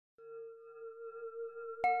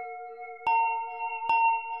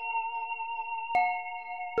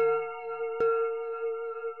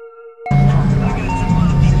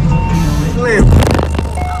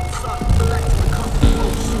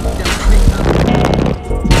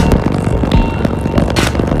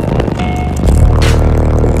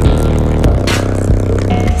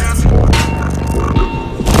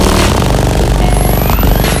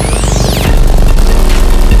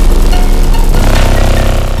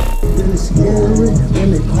You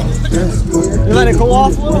let it cool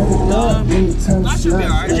off a little? That should be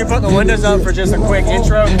alright. Did you put the windows up for just a quick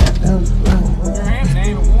intro? Your hands ain't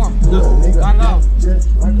even warm. I know.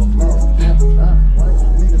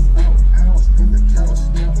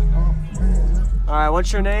 Alright,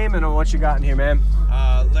 what's your name and what you got in here, man?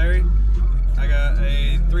 Larry. I got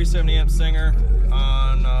a 370 amp Singer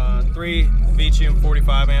on 3 VCM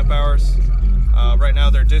 45 amp hours. Right now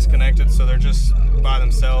they're disconnected, so they're just by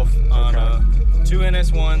themselves on 2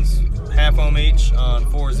 NS1s, half ohm each on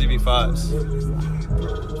 4 Zv5s.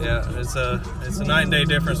 Yeah, it's a night and day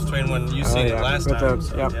difference between when you seen it last time.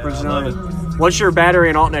 What's your battery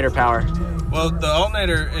and alternator power? Well, the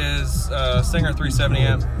alternator is Singer 370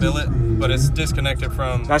 amp billet, but it's disconnected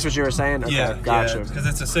from. That's what you were saying? Okay, yeah, gotcha. Because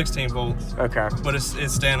it's a 16 volt. Okay. But it's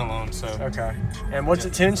standalone, so. Okay. And what's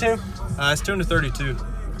it tuned to? It's tuned to 32.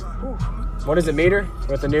 What is it meter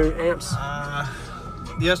with the new amps?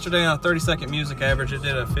 Yesterday on 30-second music average, it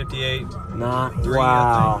did a 58.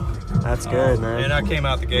 Wow. That's good, man. And I came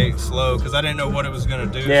out the gate slow because I didn't know what it was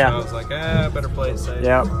going to do. Yeah. So I was like, I better play it safe.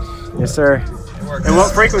 Yep. Yes, sir. And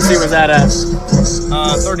what frequency was that at?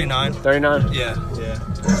 39. 39? Yeah, yeah.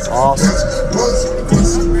 Awesome.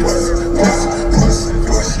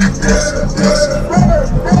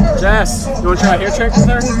 Jess, you want to try a hair trick with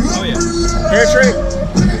her? Oh, yeah. Hair trick?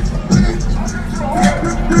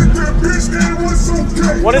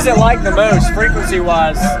 What is it like the most,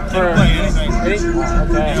 frequency-wise? Can play anything.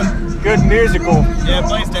 Okay. Yeah. Good musical. Yeah, it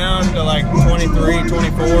plays down to like 23,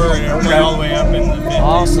 24, and it'll play all the way up in the 50s.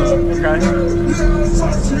 Awesome. Okay.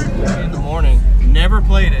 In the morning, never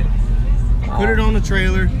played it. Put it on the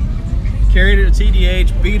trailer, carried it to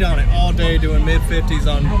TDH, beat on it all day doing mid-50s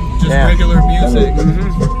on just regular music.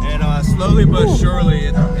 And slowly but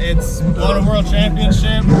surely, it's won a world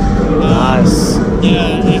championship. Nice.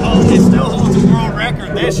 Yeah, it still holds a world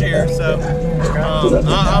record this year, so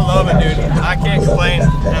I love it, dude. I can't complain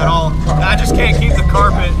at all. I just can't keep the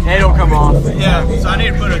carpet. It'll come off. Yeah, so I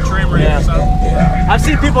need to put a trim ring or something. I've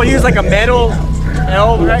seen people use like a metal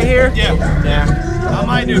L right here. Yeah. Yeah. I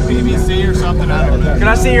might do PVC or something, I don't know. Can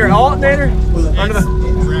I see your alternator? Under the...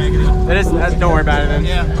 raggedy. It is, don't worry about it then.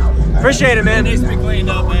 Yeah. Appreciate it, man. It needs to be cleaned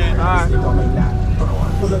up, man. Alright.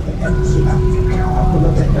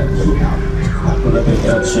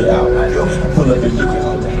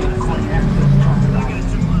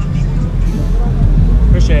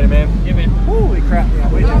 Appreciate it, man. Yeah, man. Holy crap. Yeah,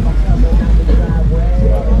 wait a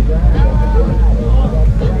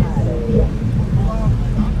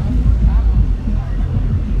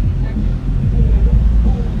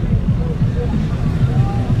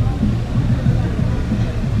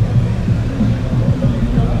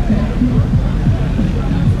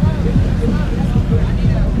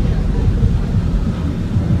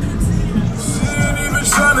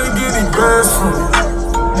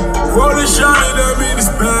that mean it's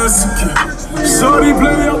best to keep. Shorty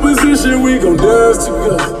play your position, we gon' dance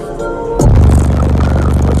together.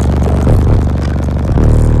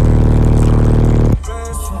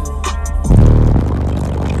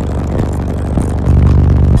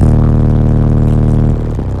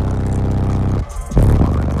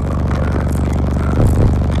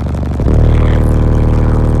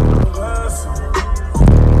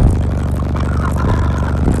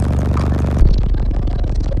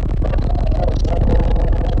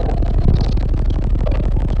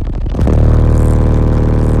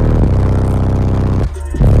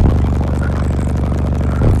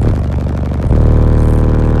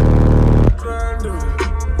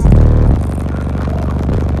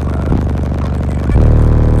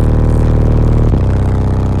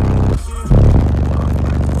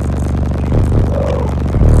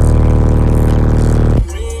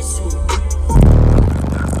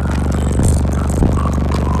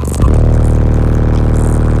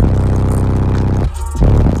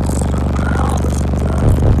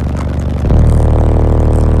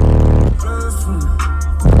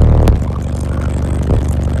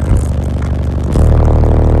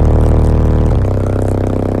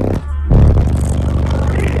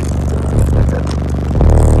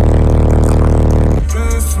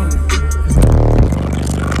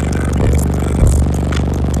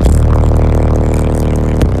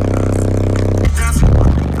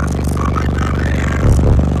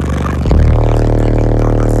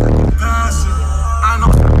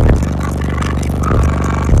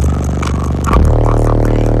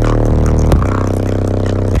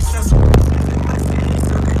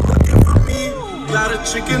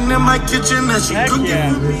 Chicken in my kitchen that she cooking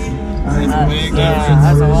for me.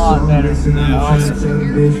 That's a lot better. Awesome.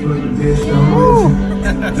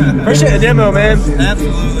 Appreciate the demo, man.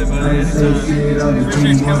 Absolutely, buddy. Anytime.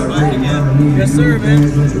 Appreciate you coming back again. Yes, sir,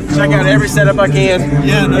 man. Check out every setup I can.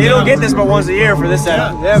 Yeah, no You doubt. don't get this but once a year for this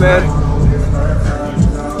setup. Yeah, man.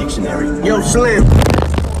 Dictionary. Yo, Slim.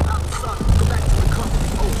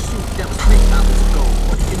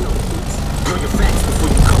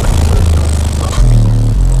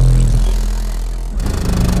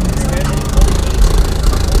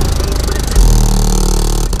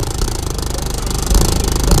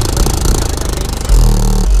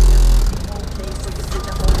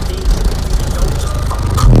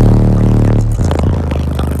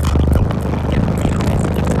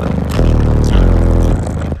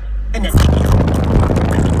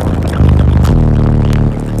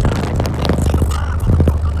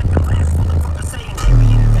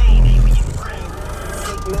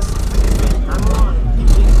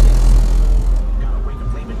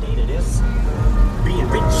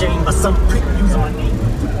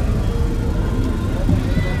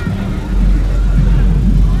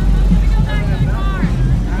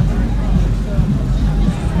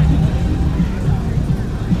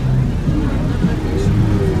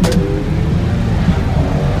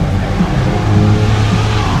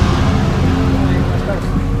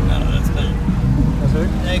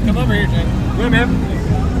 Come over here, Jake. Yeah, man.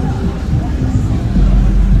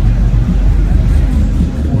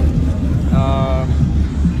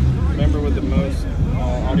 Remember with the most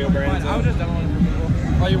audio brands? I was just demoing for people.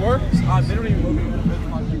 Oh, you were? They don't even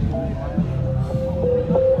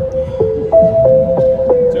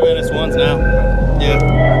Two NS1s now.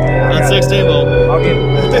 Yeah. Not 16 volt. I'll get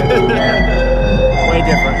way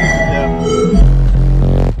different. Yeah.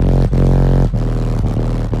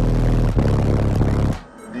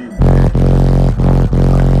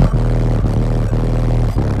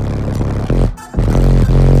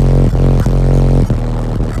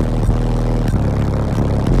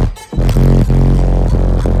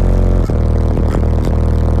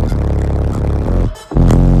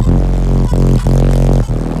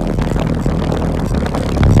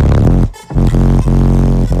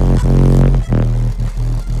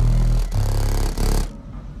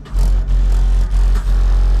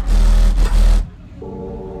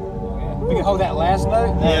 Oh, that last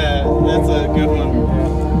note? Yeah, that's a good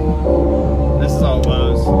one. This is all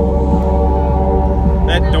lows.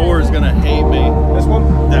 That door is gonna hate me. This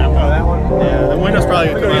one? That one. Oh, that one? Yeah, the window's probably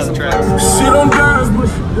gonna come out of the tracks. She don't dance, but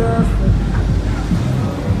she dance.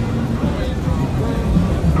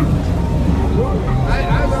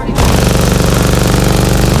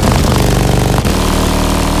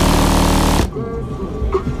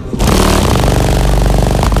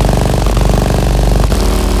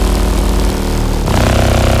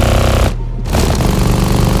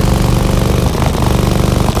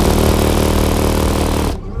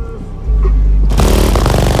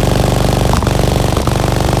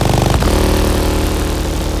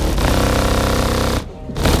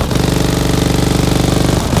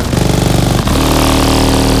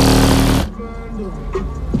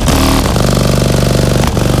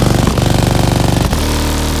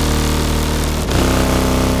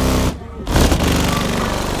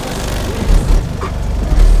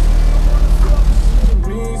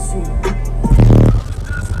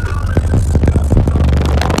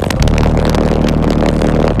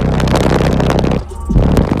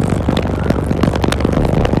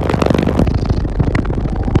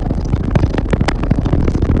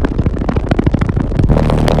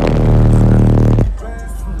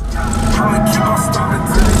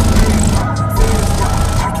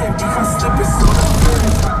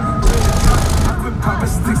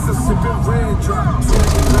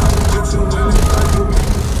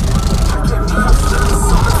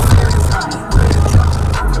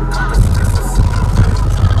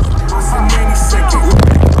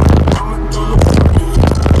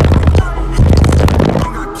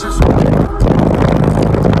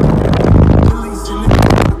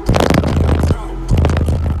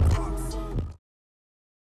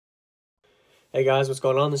 Hey guys, what's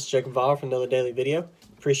going on? This is JacobViral from another daily video.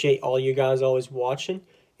 Appreciate all you guys always watching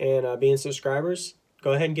and being subscribers.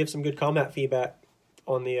 Go ahead and give some good comment feedback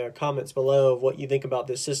on the comments below of what you think about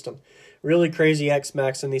this system. Really crazy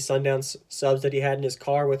X-Max in these Sundown subs that he had in his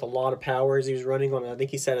car with a lot of power as he was running on, I think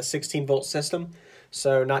he said a 16-volt system.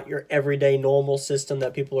 So not your everyday normal system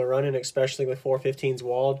that people are running, especially with 415s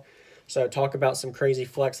walled. So talk about some crazy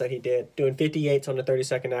flex that he did, doing 58s on a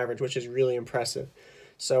 30-second average, which is really impressive.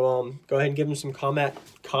 So go ahead and give him some comment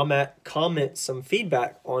some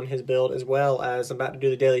feedback on his build, as well as I'm about to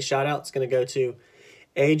do the daily shout out. It's going to go to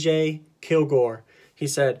AJ Kilgore. He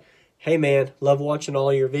said, Hey man, love watching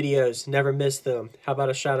all your videos. Never miss them. How about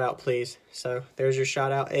a shout out, please? So there's your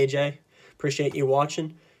shout out, AJ. Appreciate you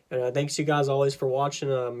watching. And thanks you guys always for watching.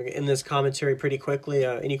 In this commentary pretty quickly.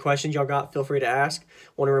 Any questions y'all got, feel free to ask.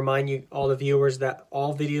 Want to remind you, all the viewers, that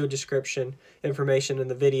all video description information in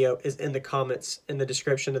the video is in the comments in the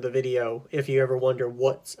description of the video. If you ever wonder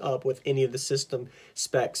what's up with any of the system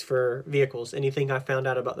specs for vehicles, anything I found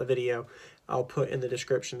out about the video, I'll put in the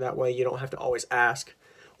description. That way you don't have to always ask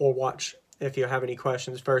or watch. If you have any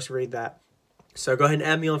questions, first read that. So go ahead and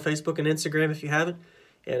add me on Facebook and Instagram if you haven't.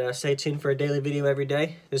 And stay tuned for a daily video every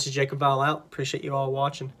day. This is JacobViral out. Appreciate you all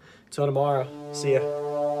watching. Until tomorrow. See ya.